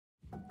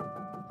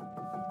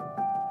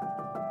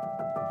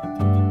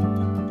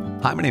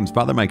Hi, my name's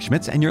Father Mike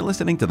Schmitz, and you're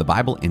listening to the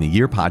Bible in a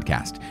Year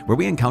podcast, where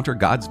we encounter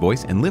God's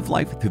voice and live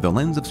life through the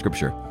lens of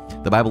Scripture.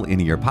 The Bible in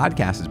a Year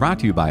podcast is brought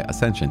to you by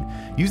Ascension.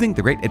 Using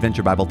the Great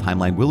Adventure Bible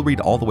timeline, we'll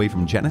read all the way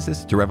from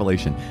Genesis to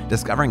Revelation,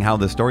 discovering how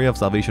the story of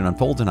salvation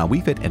unfolds and how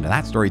we fit into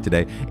that story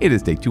today. It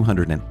is day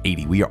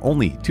 280. We are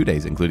only 2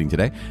 days, including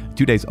today,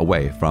 2 days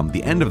away from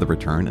the end of the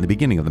return and the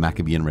beginning of the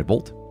Maccabean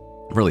revolt.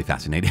 Really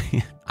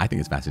fascinating. I think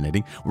it's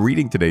fascinating. We're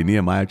reading today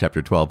Nehemiah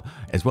chapter 12,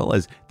 as well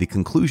as the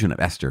conclusion of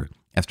Esther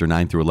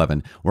 9 through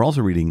 11. We're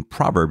also reading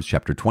Proverbs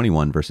chapter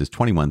 21, verses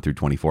 21 through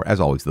 24. As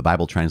always, the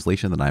Bible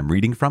translation that I'm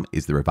reading from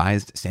is the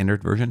Revised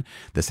Standard Version,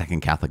 the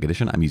Second Catholic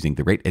Edition. I'm using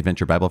the Great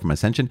Adventure Bible from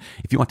Ascension.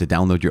 If you want to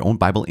download your own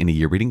Bible in a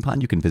Year reading plan,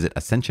 you can visit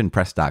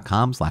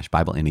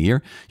ascensionpress.com/Bible in a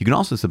Year. You can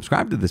also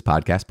subscribe to this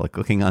podcast by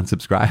clicking on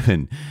subscribe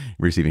and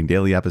receiving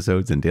daily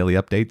episodes and daily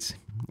updates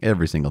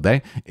every single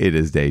day. It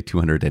is day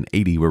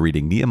 280. We're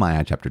reading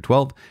Nehemiah chapter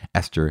 12,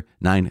 Esther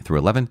 9 through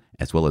 11,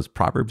 as well as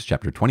Proverbs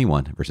chapter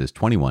 21, verses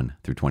 21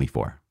 through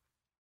 24.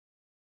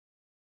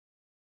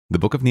 The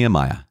book of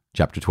Nehemiah,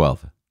 chapter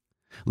 12.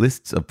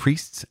 Lists of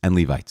priests and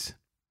Levites.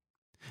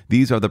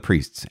 These are the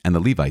priests and the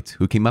Levites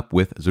who came up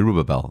with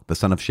Zerubbabel, the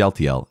son of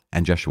Shealtiel,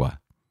 and Jeshua: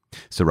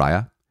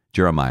 Sariah,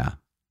 Jeremiah,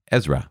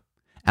 Ezra,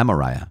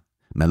 Amariah,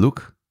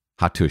 Meluk,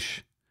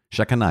 Hattush,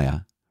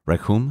 Shechaniah,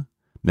 Rechum,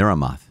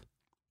 Miramoth,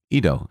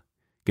 Iddo,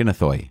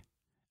 Ginnathoi,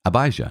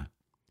 Abijah,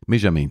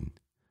 Mijamin,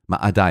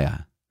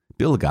 Maadiah,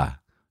 Bilgah,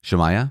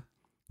 Shemaiah,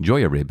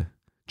 Joiarib,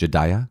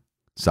 Jediah,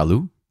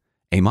 Salu,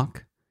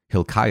 Amok,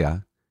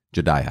 Hilkiah,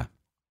 Jediah.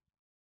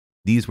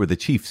 These were the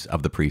chiefs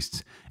of the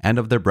priests and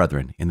of their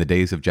brethren in the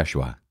days of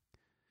Jeshua.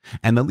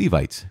 And the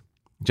Levites: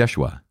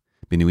 Jeshua,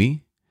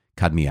 Binnui,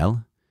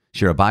 Kadmiel,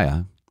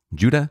 Sherebiah,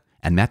 Judah,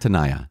 and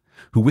Mattaniah,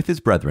 who with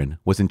his brethren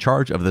was in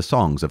charge of the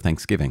songs of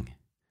thanksgiving.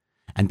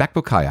 And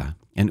Bakbukiah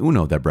and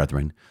Uno their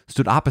brethren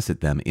stood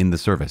opposite them in the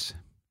service.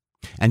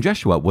 And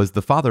Jeshua was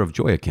the father of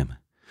Joachim,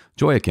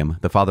 Joachim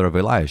the father of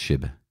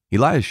Eliashib,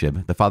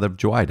 Eliashib the father of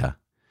Joiada,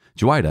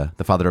 Joiada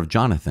the father of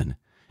Jonathan,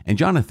 and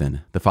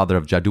Jonathan the father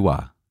of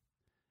Jaddua.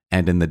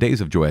 And in the days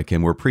of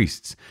Joachim were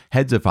priests,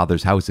 heads of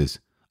fathers' houses,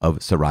 of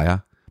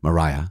Sariah,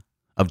 Moriah,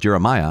 of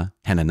Jeremiah,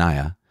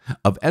 Hananiah,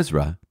 of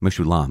Ezra,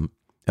 Meshullam,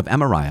 of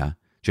Amariah,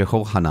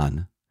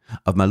 Jehohanan,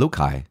 of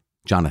Malukai,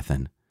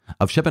 Jonathan,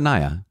 of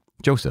Shebaniah,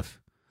 Joseph,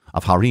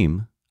 of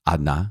Harim,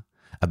 Adnah,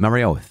 of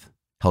Marioth,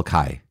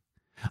 Helkai,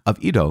 of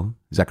Iddo,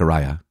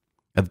 Zechariah,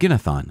 of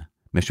Ginnathon,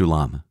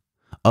 Meshullam,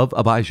 of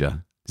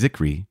Abijah,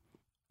 Zikri,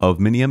 of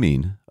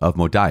Miniamin, of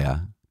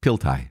Modiah,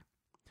 Piltai,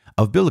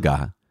 of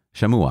Bilgah,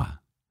 Shammua,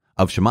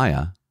 of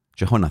Shemaiah,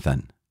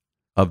 Jehonathan,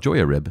 of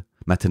Joiarib,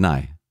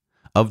 Mattanai,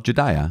 of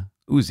Jediah,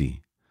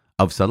 Uzi,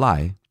 of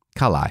Salai,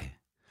 Kalai,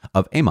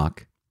 of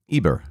Amok,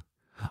 Eber,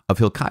 of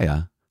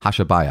Hilkiah,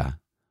 Hashabiah,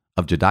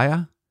 of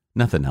Jediah,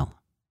 Nethanel.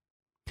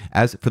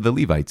 As for the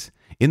Levites,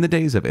 in the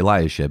days of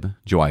Eliashib,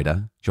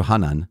 Joiada,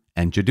 Johanan,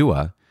 and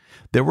Jaddua,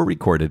 there were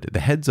recorded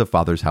the heads of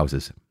fathers'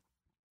 houses.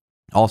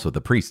 Also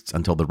the priests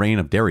until the reign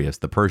of Darius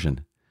the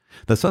Persian.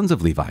 The sons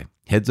of Levi,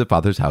 heads of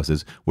fathers'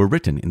 houses, were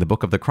written in the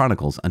book of the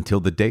Chronicles until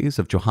the days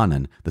of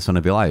Johanan, the son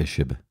of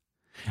Eliashib.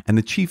 And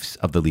the chiefs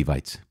of the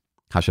Levites: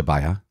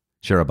 Hashabiah,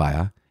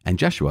 Sherebiah, and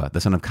Jeshua,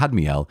 the son of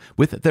Kadmiel,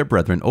 with their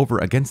brethren over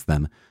against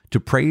them, to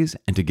praise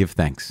and to give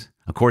thanks,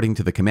 according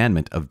to the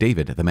commandment of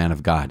David the man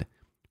of God,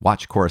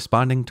 watch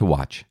corresponding to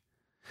watch.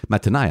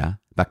 Mattaniah,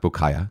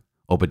 Bakbukiah,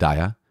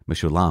 Obadiah,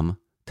 Meshullam,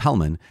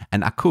 Talmon,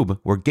 and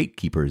Akub were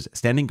gatekeepers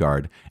standing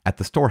guard at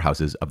the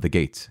storehouses of the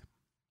gates.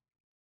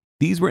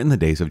 These were in the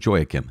days of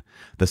Joachim,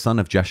 the son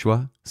of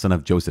Jeshua, son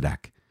of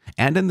Josadak,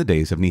 and in the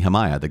days of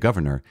Nehemiah the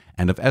governor,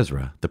 and of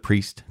Ezra the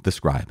priest, the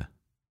scribe.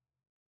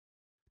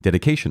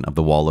 Dedication of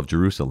the wall of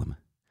Jerusalem.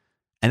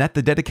 And at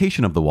the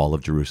dedication of the wall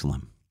of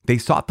Jerusalem, they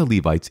sought the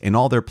Levites in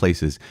all their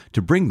places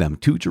to bring them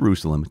to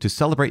Jerusalem to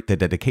celebrate the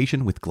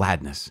dedication with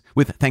gladness,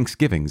 with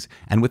thanksgivings,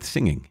 and with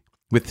singing,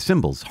 with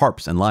cymbals,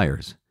 harps, and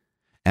lyres.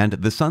 And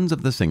the sons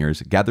of the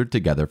singers gathered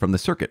together from the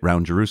circuit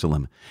round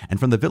Jerusalem, and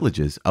from the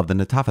villages of the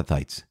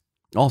Netophathites,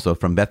 also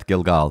from Beth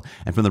Gilgal,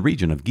 and from the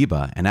region of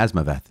Geba and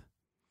Asmaveth.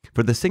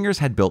 For the singers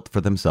had built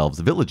for themselves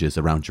villages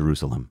around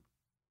Jerusalem.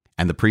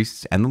 And the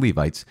priests and the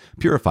Levites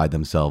purified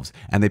themselves,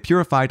 and they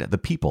purified the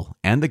people,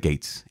 and the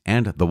gates,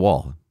 and the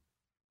wall.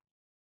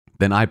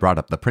 Then I brought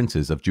up the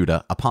princes of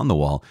Judah upon the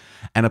wall,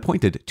 and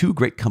appointed 2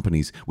 great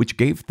companies, which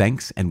gave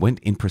thanks and went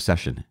in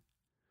procession.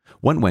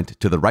 One went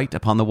to the right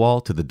upon the wall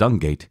to the dung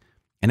gate,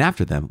 and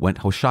after them went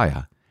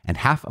Hoshea, and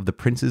half of the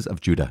princes of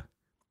Judah,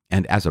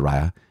 and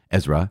Azariah,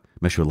 Ezra,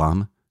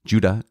 Meshullam,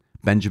 Judah,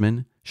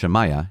 Benjamin,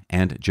 Shemaiah,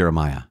 and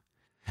Jeremiah,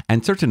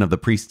 and certain of the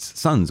priests'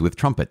 sons with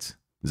trumpets: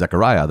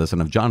 Zechariah the son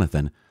of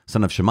Jonathan,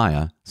 son of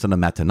Shemaiah, son of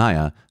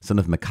Mattaniah, son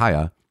of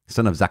Micaiah,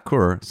 son of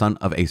Zaccur, son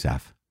of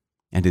Asaph,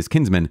 and his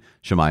kinsmen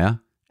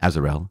Shemaiah,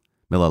 Azarel,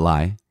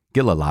 Milalai,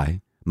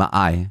 Gilalai,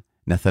 Maai,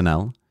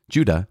 Nethanel,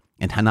 Judah,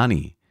 and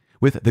Hanani,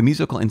 with the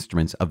musical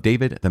instruments of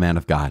David the man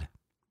of God.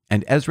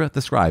 And Ezra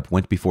the scribe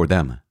went before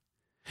them.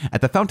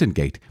 At the fountain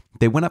gate,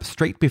 they went up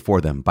straight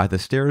before them by the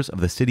stairs of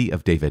the city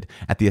of David,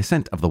 at the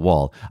ascent of the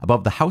wall,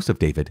 above the house of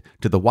David,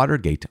 to the water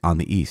gate on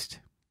the east.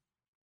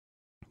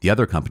 The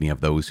other company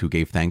of those who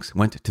gave thanks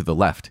went to the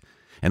left,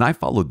 and I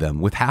followed them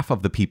with half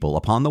of the people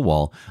upon the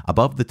wall,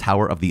 above the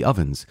tower of the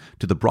ovens,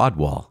 to the broad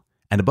wall,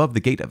 and above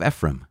the gate of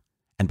Ephraim,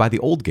 and by the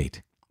old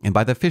gate, and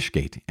by the fish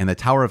gate, and the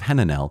tower of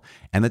Hananel,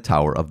 and the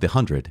tower of the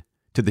 100,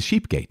 to the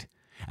sheep gate,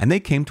 and they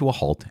came to a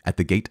halt at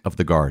the gate of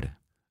the guard.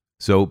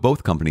 So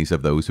both companies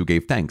of those who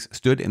gave thanks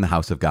stood in the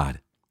house of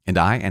God, and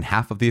I and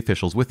half of the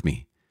officials with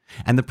me,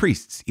 and the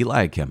priests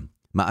Eliakim,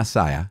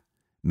 Maaseiah,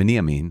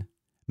 Miniamin,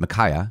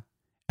 Micaiah,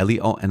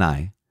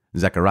 Elioenai,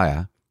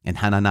 Zechariah, and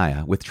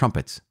Hananiah with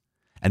trumpets,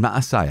 and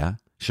Maaseiah,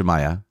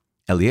 Shemaiah,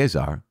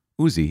 Eleazar,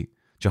 Uzi,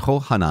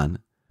 Jehohanan,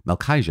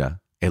 Malchijah,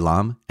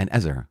 Elam, and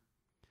Ezer.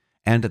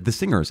 And the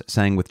singers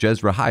sang with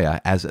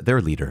Jezrahiah as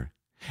their leader.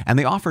 And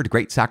they offered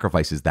great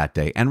sacrifices that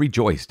day and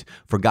rejoiced,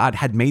 for God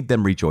had made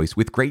them rejoice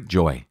with great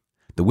joy.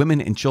 The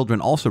women and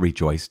children also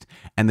rejoiced,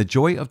 and the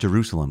joy of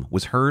Jerusalem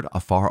was heard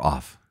afar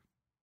off.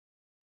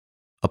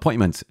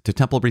 Appointments to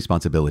temple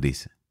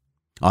responsibilities.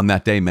 On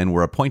that day men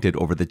were appointed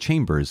over the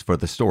chambers for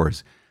the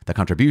stores, the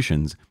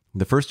contributions,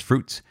 the first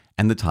fruits,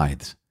 and the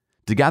tithes,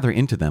 to gather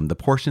into them the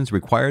portions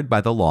required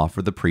by the law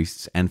for the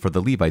priests and for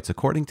the Levites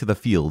according to the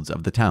fields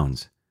of the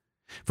towns.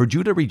 For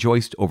Judah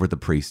rejoiced over the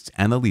priests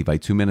and the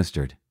Levites who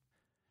ministered.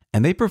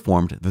 And they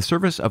performed the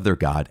service of their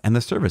God and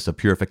the service of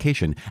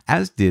purification,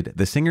 as did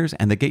the singers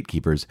and the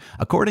gatekeepers,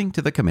 according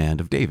to the command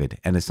of David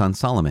and his son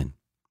Solomon.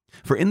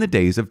 For in the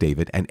days of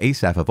David and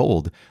Asaph of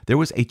old, there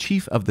was a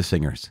chief of the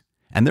singers,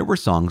 and there were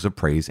songs of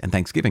praise and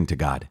thanksgiving to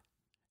God.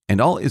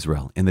 And all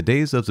Israel, in the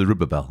days of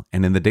Zerubbabel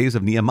and in the days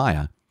of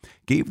Nehemiah,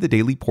 gave the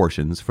daily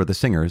portions for the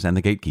singers and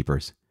the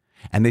gatekeepers.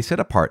 And they set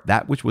apart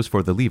that which was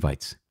for the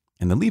Levites,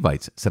 and the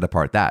Levites set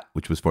apart that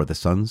which was for the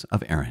sons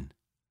of Aaron.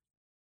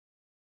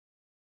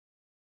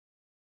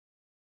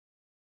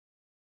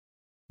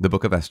 The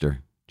Book of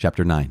Esther,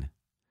 Chapter 9.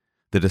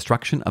 The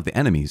destruction of the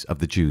enemies of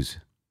the Jews.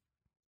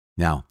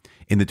 Now,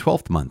 in the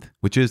 12th month,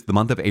 which is the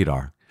month of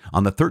Adar,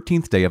 on the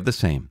 13th day of the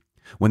same,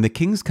 when the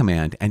king's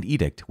command and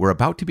edict were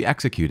about to be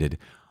executed,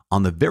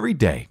 on the very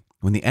day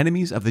when the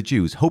enemies of the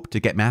Jews hoped to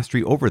get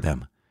mastery over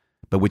them,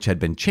 but which had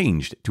been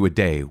changed to a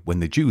day when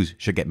the Jews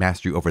should get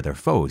mastery over their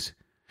foes,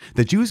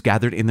 the Jews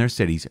gathered in their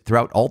cities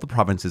throughout all the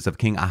provinces of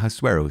King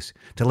Ahasuerus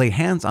to lay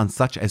hands on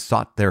such as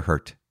sought their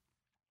hurt.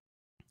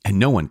 And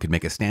no one could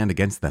make a stand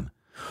against them,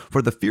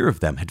 for the fear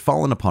of them had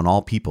fallen upon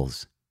all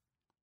peoples.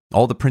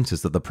 All the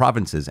princes of the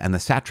provinces and the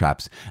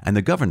satraps and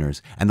the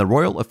governors and the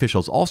royal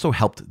officials also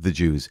helped the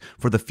Jews,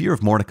 for the fear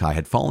of Mordecai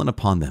had fallen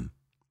upon them.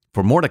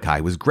 For Mordecai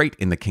was great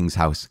in the king's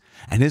house,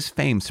 and his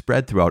fame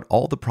spread throughout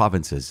all the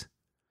provinces.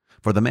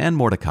 For the man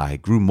Mordecai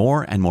grew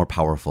more and more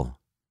powerful.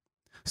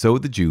 So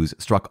the Jews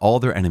struck all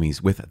their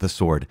enemies with the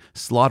sword,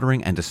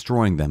 slaughtering and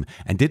destroying them,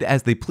 and did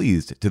as they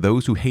pleased to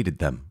those who hated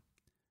them.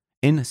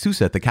 In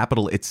Susa, the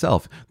capital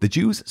itself, the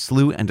Jews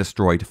slew and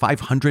destroyed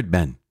 500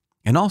 men,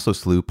 and also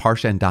slew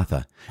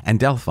Parshandatha, and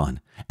Delphon,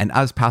 and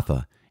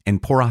Azpatha,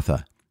 and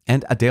Poratha,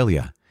 and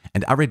Adalia,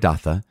 and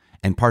Aridatha,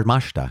 and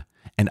Parmashta,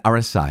 and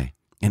Arisai,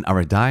 and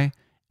Aridai,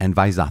 and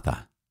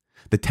Vaizatha,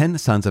 the 10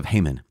 sons of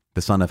Haman,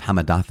 the son of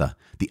Hamadatha,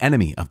 the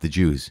enemy of the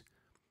Jews.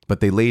 But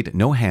they laid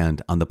no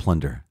hand on the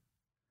plunder.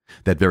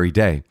 That very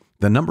day,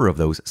 the number of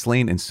those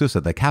slain in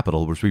Susa, the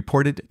capital, was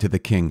reported to the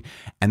king,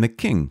 and the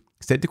king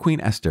said to Queen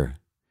Esther,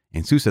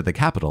 "In Susa, the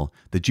capital,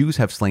 the Jews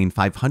have slain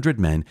 500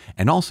 men,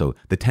 and also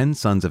the 10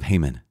 sons of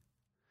Haman.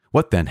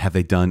 What then have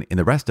they done in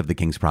the rest of the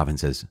king's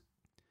provinces?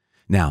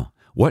 Now,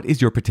 what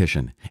is your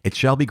petition? It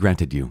shall be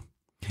granted you.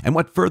 And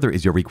what further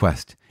is your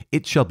request?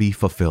 It shall be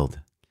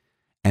fulfilled."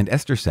 And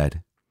Esther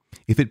said,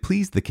 "If it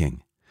please the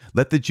king,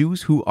 let the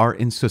Jews who are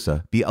in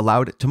Susa be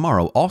allowed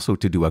tomorrow also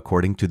to do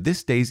according to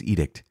this day's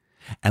edict,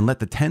 and let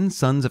the 10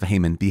 sons of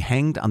Haman be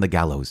hanged on the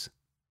gallows."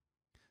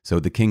 So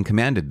the king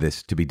commanded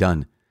this to be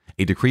done.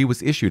 A decree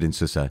was issued in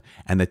Susa,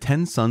 and the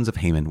 10 sons of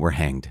Haman were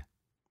hanged.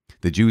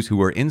 The Jews who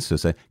were in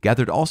Susa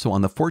gathered also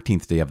on the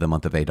 14th day of the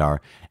month of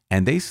Adar,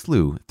 and they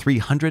slew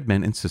 300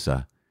 men in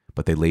Susa,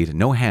 but they laid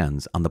no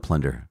hands on the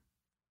plunder.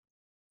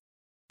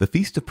 The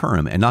Feast of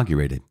Purim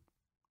inaugurated.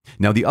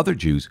 Now the other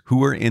Jews who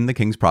were in the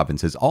king's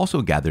provinces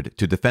also gathered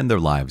to defend their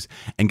lives,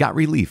 and got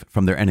relief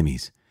from their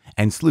enemies,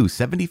 and slew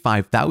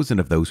 75,000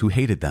 of those who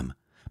hated them,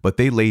 but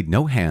they laid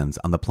no hands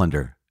on the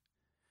plunder.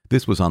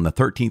 This was on the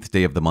 13th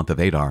day of the month of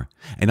Adar,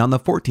 and on the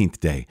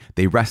 14th day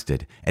they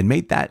rested, and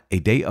made that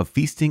a day of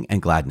feasting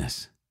and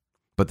gladness.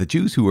 But the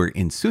Jews who were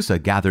in Susa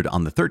gathered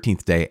on the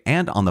 13th day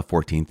and on the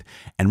 14th,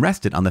 and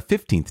rested on the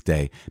 15th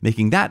day,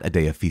 making that a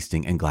day of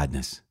feasting and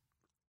gladness.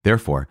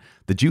 Therefore,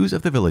 the Jews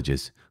of the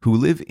villages, who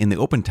live in the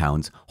open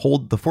towns,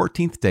 hold the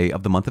 14th day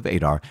of the month of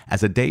Adar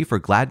as a day for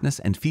gladness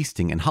and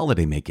feasting and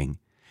holiday making,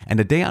 and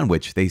a day on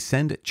which they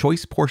send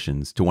choice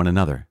portions to one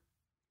another.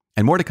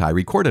 And Mordecai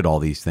recorded all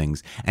these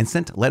things, and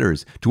sent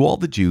letters to all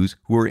the Jews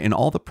who were in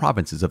all the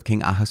provinces of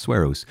King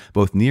Ahasuerus,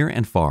 both near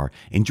and far,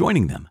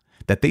 enjoining them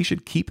that they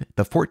should keep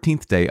the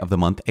 14th day of the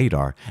month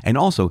Adar, and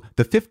also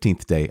the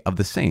 15th day of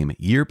the same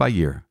year by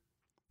year,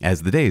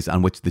 as the days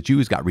on which the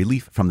Jews got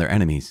relief from their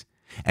enemies,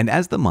 and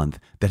as the month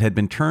that had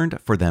been turned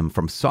for them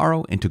from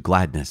sorrow into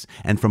gladness,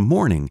 and from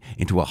mourning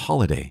into a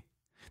holiday,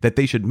 that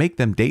they should make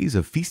them days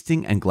of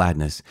feasting and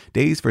gladness,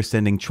 days for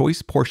sending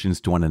choice portions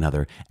to one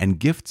another, and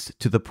gifts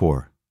to the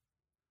poor.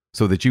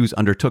 So the Jews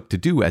undertook to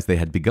do as they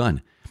had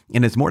begun,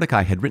 and as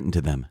Mordecai had written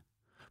to them.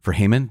 For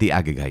Haman the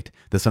Agagite,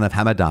 the son of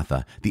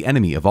Hammedatha, the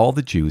enemy of all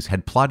the Jews,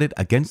 had plotted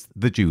against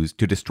the Jews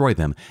to destroy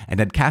them, and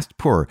had cast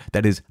pur,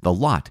 that is, the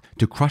lot,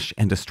 to crush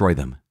and destroy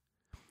them.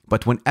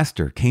 But when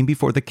Esther came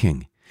before the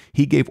king,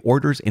 he gave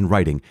orders in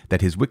writing that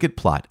his wicked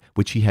plot,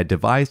 which he had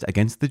devised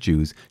against the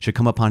Jews, should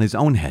come upon his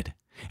own head,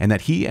 and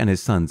that he and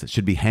his sons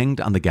should be hanged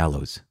on the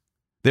gallows.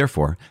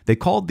 Therefore they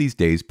called these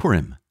days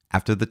Purim,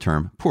 after the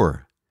term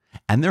pur.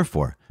 And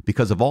therefore,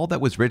 because of all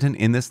that was written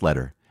in this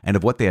letter, and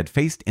of what they had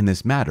faced in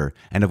this matter,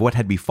 and of what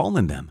had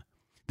befallen them,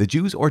 the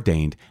Jews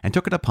ordained and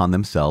took it upon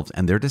themselves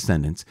and their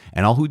descendants,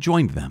 and all who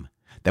joined them,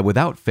 that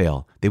without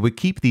fail they would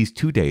keep these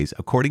 2 days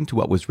according to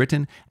what was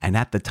written and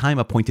at the time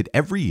appointed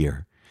every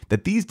year,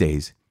 that these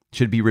days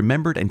should be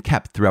remembered and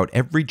kept throughout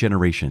every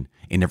generation,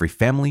 in every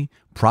family,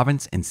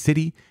 province, and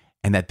city,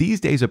 and that these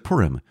days of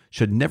Purim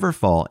should never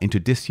fall into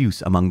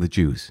disuse among the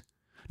Jews,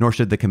 nor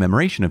should the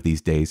commemoration of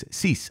these days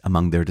cease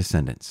among their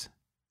descendants.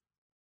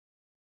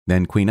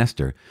 Then Queen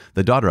Esther,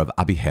 the daughter of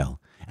Abihail,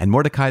 and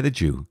Mordecai the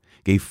Jew,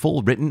 gave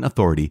full written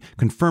authority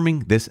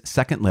confirming this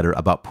second letter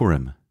about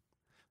Purim.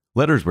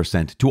 Letters were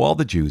sent to all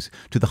the Jews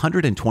to the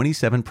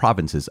 127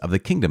 provinces of the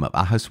kingdom of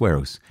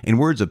Ahasuerus in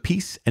words of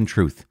peace and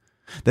truth,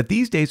 that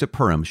these days of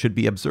Purim should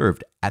be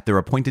observed at their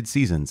appointed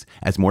seasons,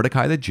 as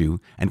Mordecai the Jew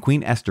and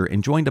Queen Esther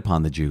enjoined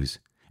upon the Jews,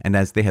 and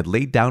as they had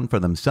laid down for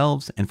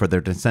themselves and for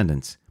their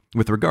descendants,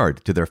 with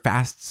regard to their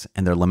fasts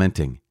and their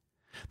lamenting.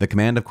 The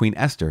command of Queen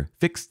Esther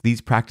fixed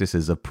these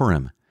practices of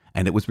Purim,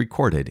 and it was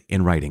recorded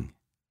in writing.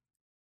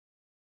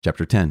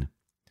 Chapter 10.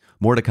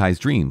 Mordecai's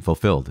dream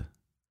fulfilled.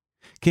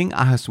 King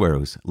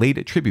Ahasuerus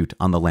laid tribute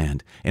on the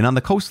land and on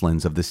the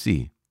coastlands of the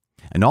sea,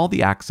 and all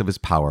the acts of his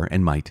power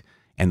and might,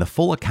 and the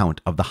full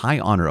account of the high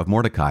honor of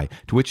Mordecai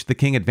to which the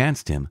king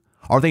advanced him,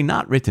 are they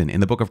not written in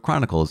the book of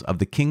Chronicles of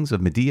the kings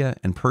of Media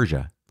and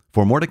Persia?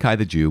 For Mordecai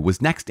the Jew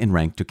was next in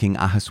rank to King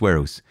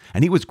Ahasuerus,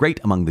 and he was great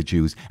among the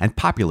Jews and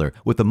popular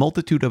with the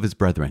multitude of his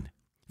brethren,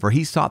 for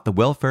he sought the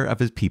welfare of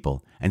his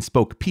people and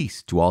spoke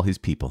peace to all his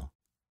people.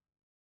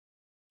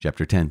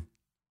 Chapter 10.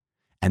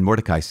 And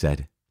Mordecai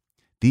said,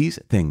 These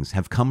things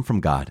have come from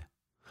God,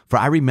 for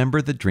I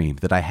remember the dream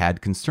that I had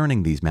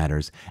concerning these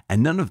matters,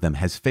 and none of them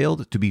has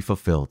failed to be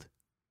fulfilled.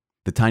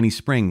 The tiny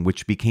spring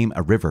which became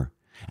a river,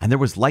 and there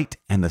was light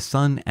and the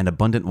sun and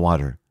abundant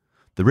water.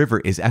 The river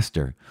is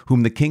Esther,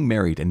 whom the king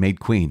married and made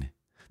queen.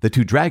 The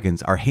 2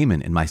 dragons are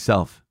Haman and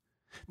myself.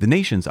 The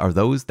nations are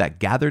those that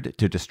gathered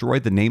to destroy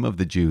the name of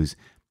the Jews,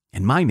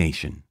 and my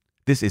nation,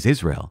 this is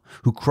Israel,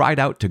 who cried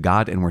out to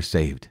God and were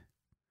saved.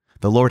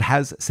 The Lord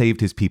has saved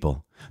his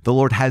people. The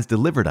Lord has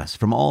delivered us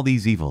from all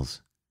these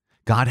evils.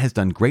 God has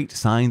done great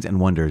signs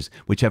and wonders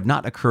which have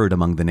not occurred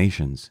among the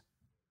nations.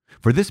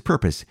 For this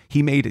purpose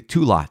he made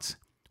 2 lots,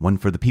 one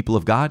for the people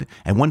of God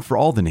and one for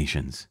all the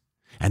nations.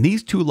 And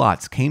these 2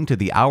 lots came to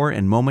the hour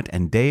and moment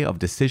and day of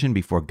decision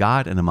before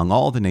God and among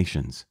all the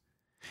nations.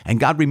 And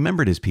God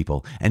remembered his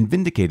people and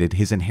vindicated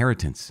his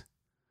inheritance.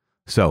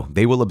 So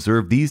they will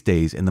observe these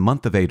days in the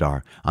month of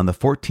Adar, on the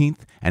 14th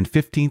and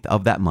 15th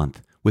of that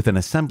month, with an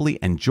assembly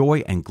and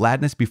joy and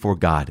gladness before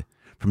God,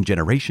 from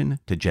generation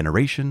to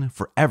generation,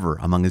 forever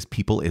among his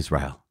people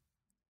Israel.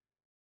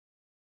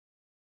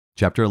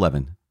 Chapter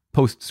 11.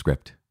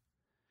 Postscript.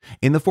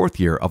 In the 4th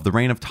year of the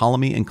reign of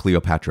Ptolemy and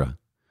Cleopatra,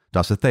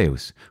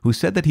 Dositheus, who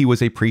said that he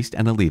was a priest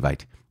and a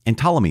Levite, and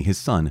Ptolemy his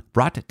son,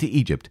 brought to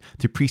Egypt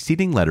the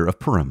preceding letter of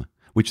Purim,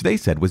 which they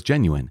said was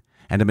genuine,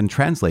 and had been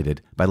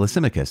translated by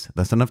Lysimachus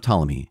the son of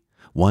Ptolemy,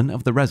 one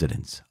of the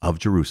residents of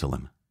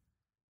Jerusalem.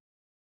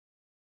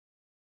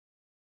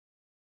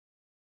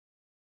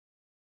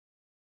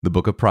 The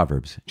Book of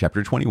Proverbs,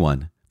 chapter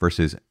 21,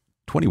 verses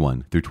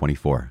 21 through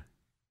 24.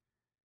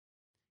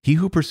 He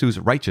who pursues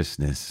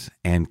righteousness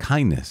and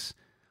kindness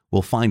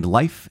will find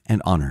life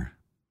and honor.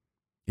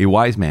 A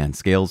wise man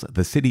scales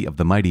the city of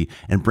the mighty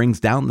and brings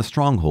down the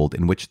stronghold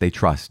in which they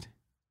trust.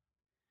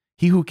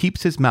 He who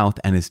keeps his mouth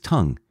and his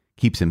tongue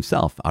keeps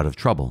himself out of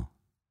trouble.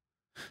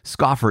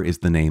 Scoffer is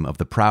the name of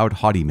the proud,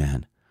 haughty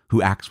man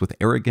who acts with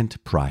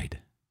arrogant pride.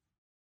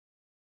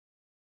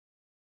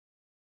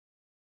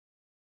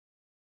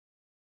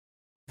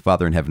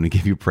 Father in heaven, we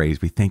give you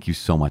praise. We thank you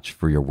so much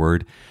for your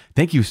word.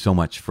 Thank you so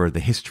much for the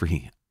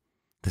history,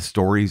 the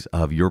stories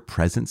of your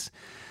presence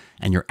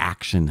and your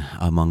action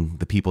among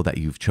the people that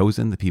you've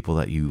chosen, the people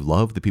that you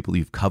love, the people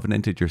you've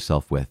covenanted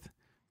yourself with.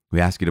 We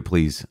ask you to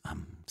please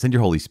send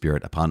your Holy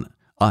Spirit upon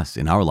us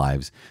in our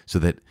lives so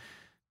that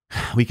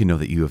we can know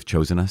that you have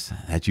chosen us,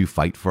 that you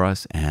fight for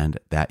us, and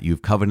that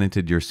you've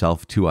covenanted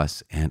yourself to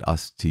us and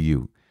us to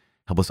you.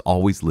 Help us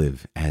always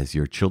live as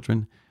your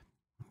children,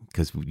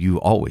 because you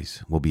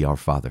always will be our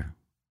Father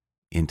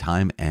in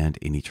time and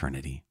in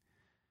eternity.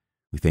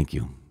 We thank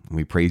you. And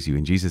we praise you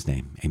in Jesus'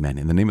 name. Amen.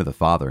 In the name of the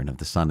Father and of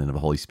the Son and of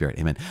the Holy Spirit.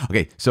 Amen.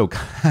 Okay, so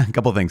a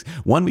couple of things.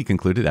 One, we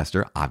concluded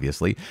Esther,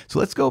 obviously. So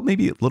let's go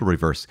maybe a little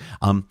reverse.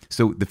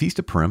 So the Feast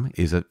of Purim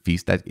is a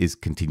feast that is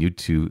continued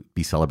to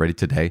be celebrated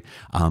today.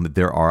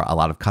 There are a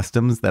lot of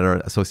customs that are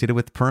associated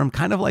with Purim,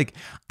 kind of like,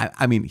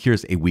 I mean,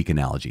 here's a weak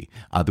analogy.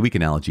 The weak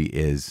analogy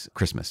is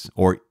Christmas,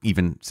 or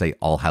even say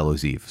All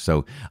Hallows Eve.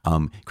 So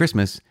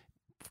Christmas,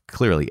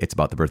 clearly it's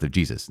about the birth of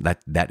Jesus.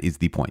 That is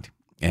the point.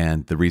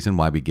 And the reason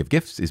why we give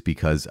gifts is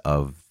because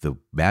of the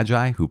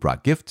Magi who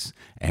brought gifts.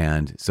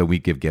 And so we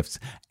give gifts.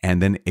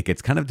 And then it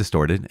gets kind of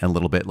distorted and a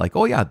little bit like,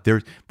 oh yeah,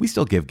 we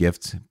still give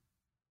gifts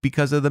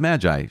because of the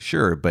Magi.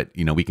 Sure, but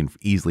we can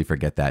easily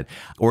forget that.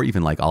 Or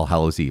even like All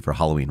Hallows Eve or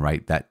Halloween,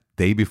 right? That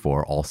day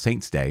before All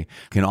Saints Day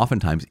can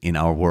oftentimes in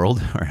our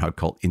world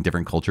or in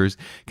different cultures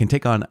can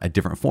take on a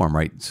different form,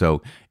 right?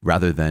 So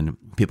rather than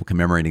people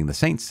commemorating the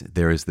saints,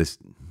 there is this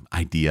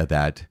idea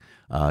that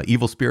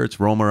evil spirits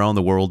roam around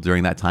the world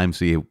during that time.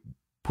 So you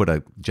put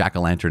a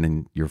jack-o'-lantern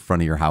in your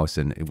front of your house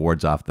and it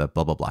wards off the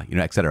blah, blah, blah,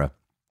 et cetera.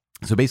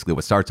 So basically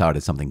what starts out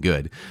as something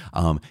good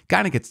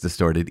kind of gets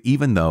distorted,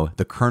 even though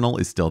the kernel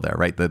is still there,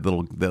 right? The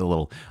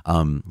little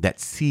that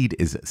seed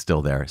is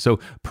still there. So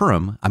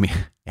Purim,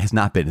 has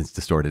not been as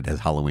distorted as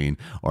Halloween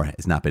or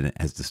has not been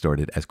as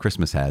distorted as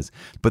Christmas has,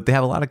 but they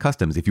have a lot of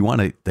customs. If you want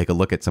to take a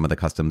look at some of the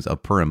customs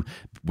of Purim,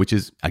 which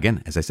is,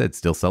 again, as I said,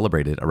 still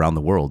celebrated around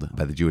the world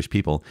by the Jewish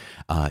people,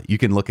 you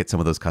can look at some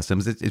of those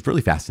customs. It's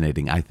really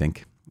fascinating, I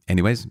think.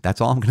 Anyways, that's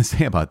all I'm going to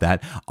say about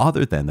that,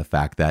 other than the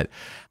fact that,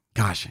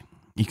 gosh,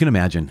 you can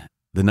imagine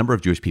the number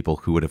of Jewish people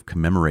who would have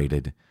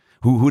commemorated,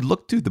 who would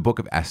look to the book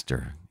of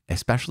Esther,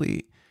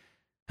 especially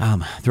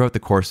throughout the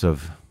course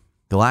of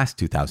the last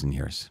 2,000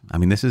 years.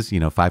 This is,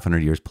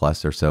 500 years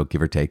plus or so, give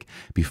or take,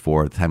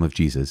 before the time of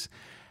Jesus.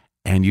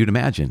 And you'd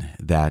imagine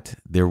that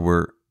there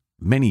were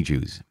many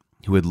Jews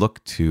who would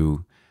look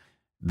to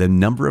the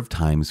number of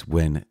times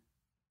when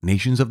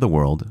nations of the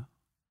world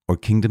or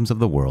kingdoms of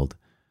the world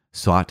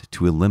sought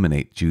to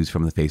eliminate Jews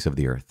from the face of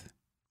the earth.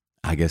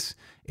 I guess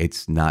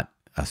it's not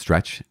a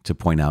stretch to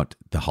point out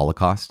the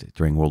Holocaust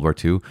during World War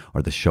II,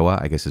 or the Shoah,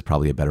 I guess is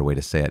probably a better way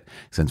to say it,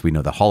 since we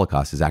know the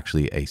Holocaust is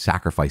actually a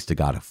sacrifice to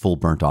God, a full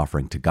burnt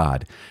offering to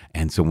God.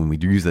 And so when we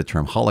use the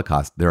term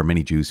Holocaust, there are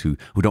many Jews who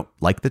don't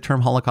like the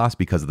term Holocaust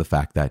because of the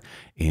fact that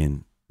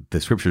in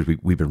the scriptures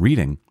we've been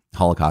reading,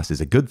 Holocaust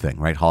is a good thing,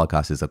 right?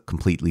 Holocaust is a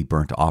completely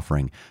burnt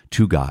offering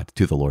to God,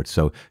 to the Lord.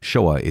 So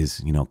Shoah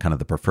is, kind of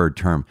the preferred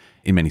term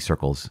in many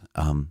circles.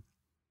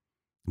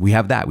 We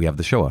have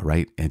the Shoah,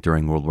 right? And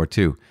during World War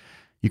II.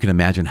 You can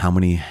imagine how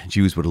many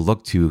Jews would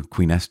look to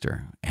Queen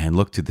Esther and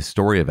look to the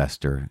story of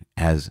Esther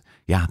as,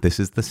 yeah, this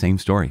is the same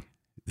story.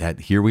 That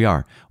here we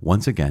are,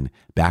 once again,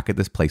 back at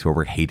this place where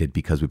we're hated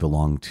because we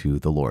belong to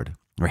the Lord.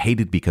 We're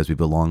hated because we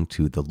belong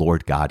to the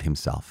Lord God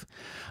himself.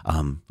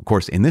 Of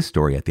course, in this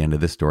story, at the end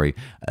of this story,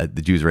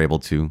 the Jews are able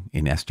to,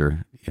 in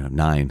Esther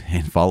 9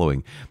 and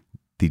following,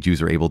 the Jews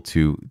are able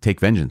to take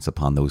vengeance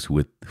upon those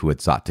who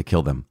had sought to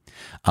kill them.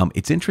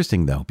 It's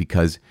interesting, though,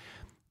 because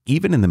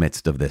even in the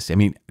midst of this,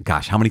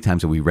 gosh, how many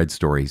times have we read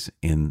stories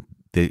in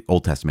the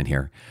Old Testament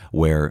here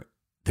where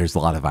there's a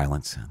lot of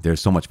violence?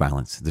 There's so much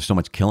violence. There's so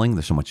much killing.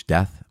 There's so much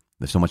death.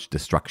 There's so much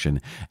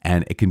destruction.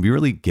 And it can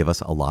really give us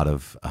a lot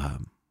of,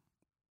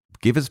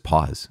 give us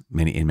pause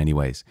in many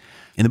ways.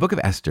 In the book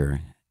of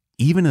Esther,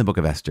 even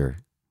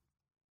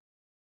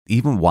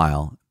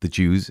while the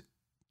Jews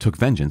took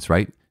vengeance,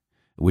 right,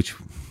 which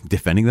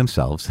defending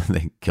themselves,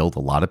 they killed a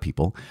lot of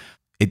people,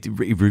 it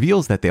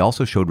reveals that they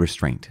also showed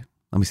restraint.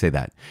 Let me say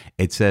that.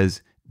 It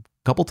says a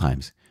couple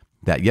times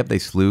that, yep, they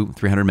slew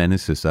 300 men in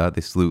Susa. They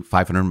slew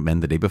 500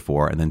 men the day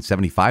before, and then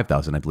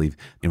 75,000, I believe,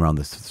 around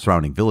the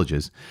surrounding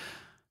villages.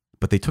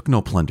 But they took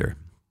no plunder.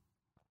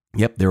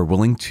 Yep, they were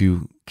willing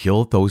to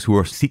kill those who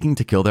were seeking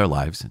to kill their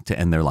lives, to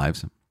end their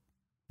lives,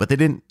 but they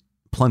didn't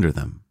plunder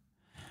them.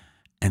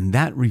 And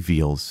that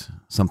reveals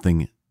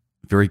something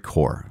very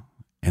core.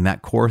 And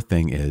that core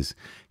thing is,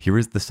 here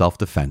is the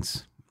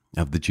self-defense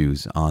of the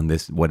Jews on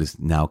this, what has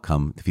now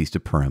come the Feast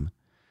of Purim.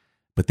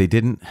 But they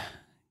didn't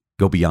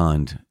go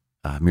beyond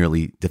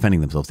merely defending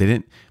themselves. They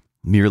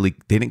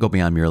didn't go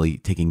beyond merely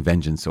taking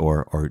vengeance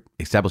or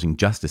establishing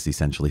justice,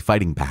 essentially,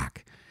 fighting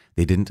back.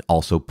 They didn't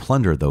also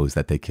plunder those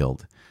that they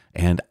killed.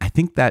 And I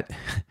think that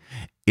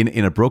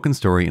in a broken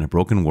story, in a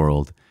broken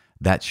world,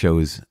 that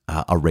shows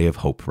a ray of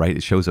hope, right?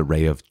 It shows a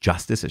ray of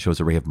justice. It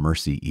shows a ray of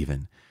mercy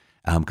even.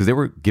 Because they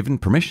were given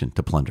permission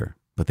to plunder,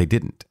 but they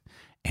didn't.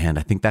 And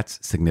I think that's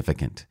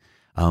significant.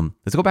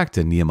 Let's go back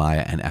to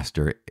Nehemiah and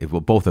Esther,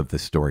 both of the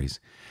stories,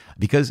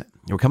 because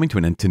we're coming to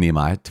an end to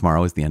Nehemiah.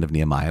 Tomorrow is the end of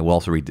Nehemiah. We'll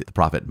also read the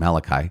prophet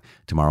Malachi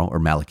tomorrow, or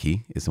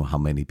Malachi is how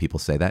many people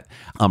say that.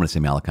 I'm going to say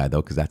Malachi,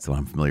 though, because that's the one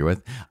I'm familiar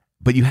with.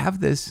 But you have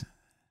this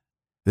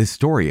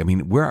story.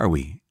 Where are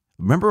we?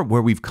 Remember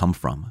where we've come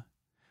from.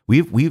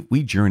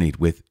 We journeyed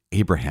with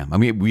Abraham.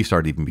 We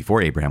started even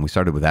before Abraham. We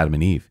started with Adam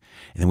and Eve.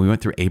 And then we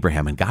went through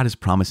Abraham, and God is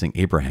promising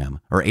Abram,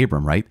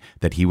 right?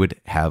 That he would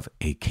have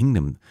a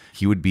kingdom.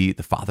 He would be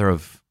the father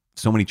of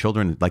so many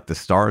children, like the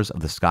stars of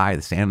the sky,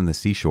 the sand on the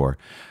seashore.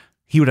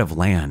 he would have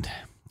land.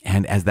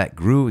 And as that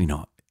grew,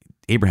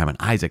 Abraham and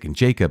Isaac and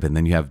Jacob, and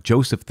then you have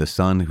Joseph, the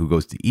son, who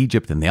goes to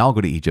Egypt, and they all go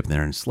to Egypt, and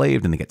they're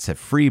enslaved, and they get set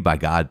free by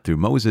God through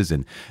Moses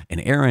and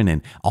Aaron,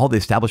 and all the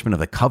establishment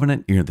of the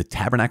covenant, the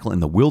tabernacle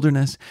in the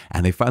wilderness,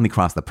 and they finally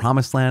cross the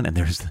promised land, and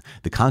there's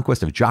the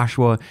conquest of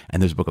Joshua,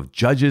 and there's a book of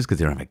Judges, because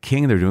they don't have a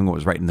king, they're doing what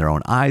was right in their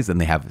own eyes, and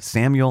they have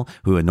Samuel,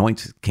 who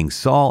anoints King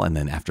Saul, and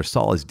then after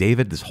Saul is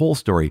David, this whole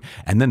story,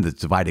 and then the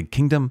divided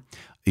kingdom,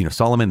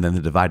 Solomon, then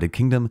the divided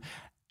kingdom,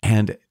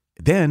 and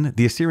then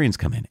the Assyrians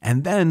come in,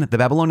 and then the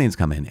Babylonians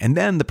come in, and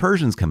then the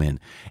Persians come in.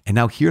 And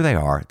now here they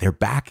are. They're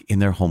back in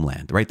their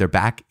homeland, right? They're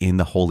back in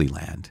the Holy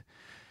Land.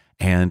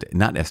 And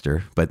not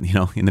Esther, but,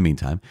 in the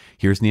meantime,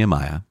 here's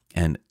Nehemiah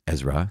and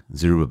Ezra,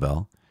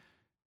 Zerubbabel.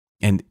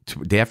 And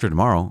day after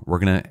tomorrow, we're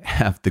going to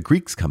have the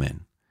Greeks come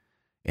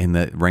in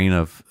the reign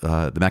of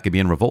the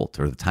Maccabean Revolt,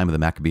 or the time of the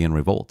Maccabean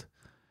Revolt.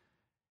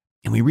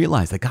 And we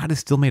realize that God has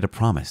still made a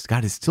promise.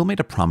 God has still made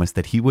a promise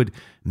that he would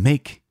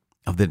make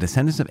of the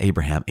descendants of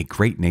Abraham a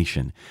great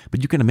nation.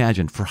 But you can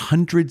imagine, for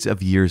hundreds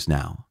of years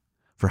now,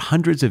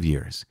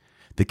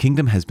 the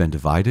kingdom has been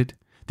divided.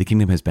 The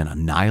kingdom has been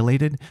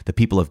annihilated. The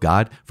people of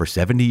God for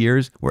 70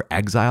 years were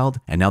exiled,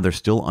 and now they're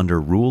still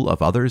under rule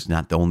of others,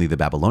 not only the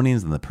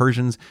Babylonians and the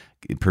Persians,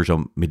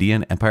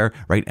 Perso-Median Empire,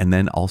 right? And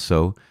then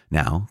also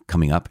now,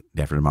 coming up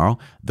after tomorrow,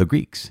 the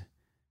Greeks.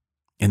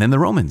 And then the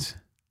Romans.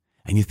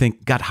 And you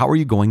think, God, how are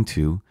you going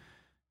to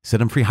set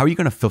them free? How are you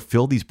going to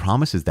fulfill these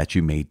promises that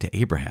you made to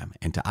Abraham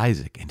and to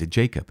Isaac and to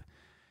Jacob?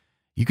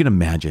 You can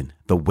imagine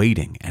the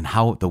waiting, and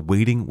how the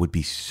waiting would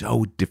be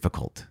so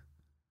difficult.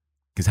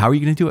 Because how are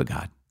you going to do it,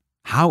 God?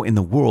 How in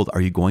the world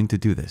are you going to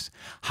do this?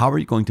 How are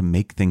you going to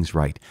make things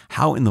right?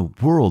 How in the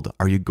world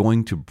are you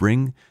going to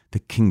bring the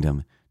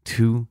kingdom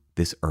to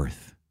this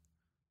earth?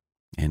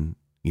 And,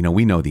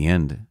 we know the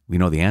end. We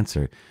know the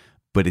answer.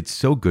 But it's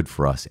so good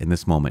for us in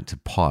this moment to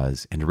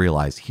pause and to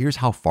realize, here's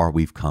how far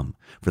we've come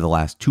for the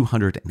last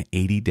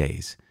 280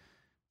 days.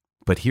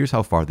 But here's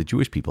how far the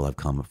Jewish people have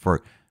come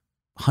for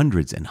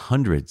hundreds and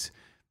hundreds,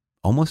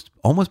 almost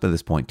by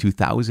this point,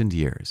 2,000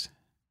 years.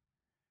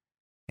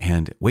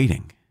 And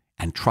waiting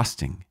and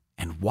trusting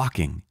and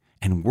walking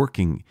and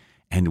working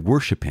and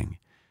worshiping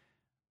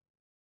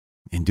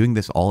and doing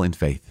this all in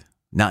faith,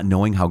 not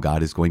knowing how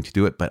God is going to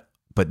do it, but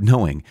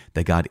knowing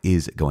that God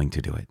is going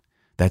to do it.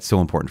 That's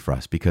so important for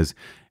us, because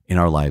in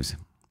our lives,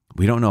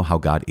 we don't know how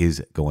God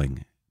is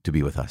going to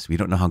be with us. We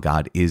don't know how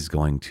God is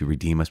going to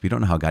redeem us. We don't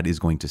know how God is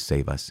going to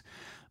save us,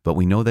 but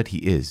we know that he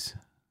is.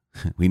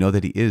 We know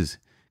that he is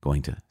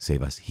going to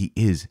save us. He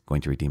is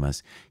going to redeem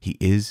us. He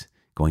is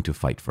going to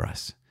fight for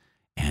us.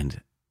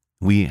 And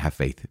we have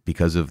faith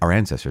because of our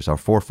ancestors, our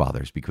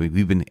forefathers, because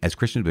we've been, as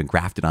Christians, been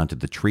grafted onto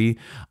the tree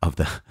of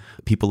the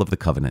people of the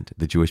covenant,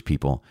 the Jewish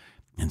people.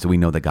 And so we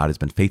know that God has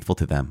been faithful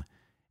to them,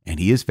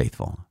 and he is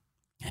faithful.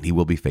 And he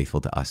will be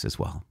faithful to us as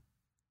well.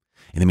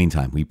 In the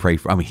meantime, we pray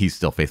he's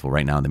still faithful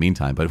right now in the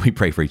meantime, but we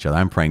pray for each other.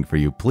 I'm praying for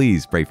you.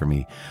 Please pray for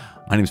me.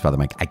 My name is Father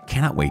Mike. I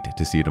cannot wait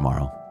to see you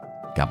tomorrow.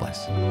 God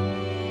bless.